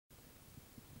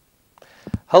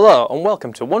Hello and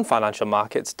welcome to One Financial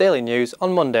Markets Daily News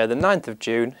on Monday the 9th of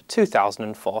June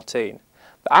 2014.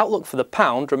 The outlook for the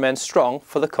pound remains strong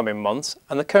for the coming months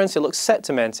and the currency looks set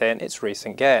to maintain its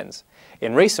recent gains.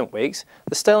 In recent weeks,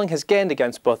 the sterling has gained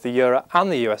against both the euro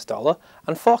and the US dollar,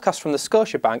 and forecasts from the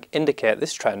Scotiabank indicate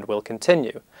this trend will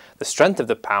continue. The strength of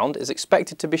the pound is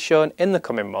expected to be shown in the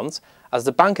coming months as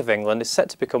the Bank of England is set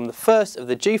to become the first of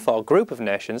the G4 group of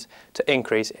nations to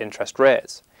increase interest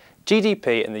rates.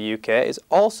 GDP in the UK is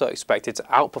also expected to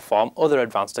outperform other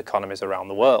advanced economies around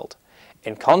the world.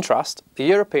 In contrast, the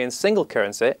European single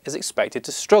currency is expected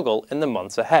to struggle in the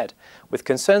months ahead, with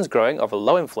concerns growing over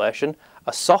low inflation,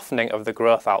 a softening of the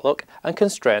growth outlook and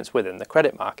constraints within the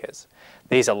credit markets.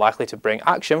 These are likely to bring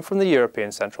action from the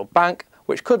European Central Bank,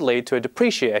 which could lead to a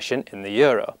depreciation in the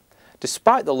euro.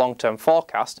 Despite the long-term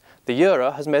forecast, the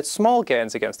euro has made small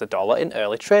gains against the dollar in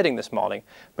early trading this morning,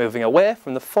 moving away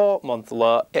from the 4-month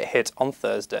low it hit on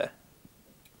Thursday.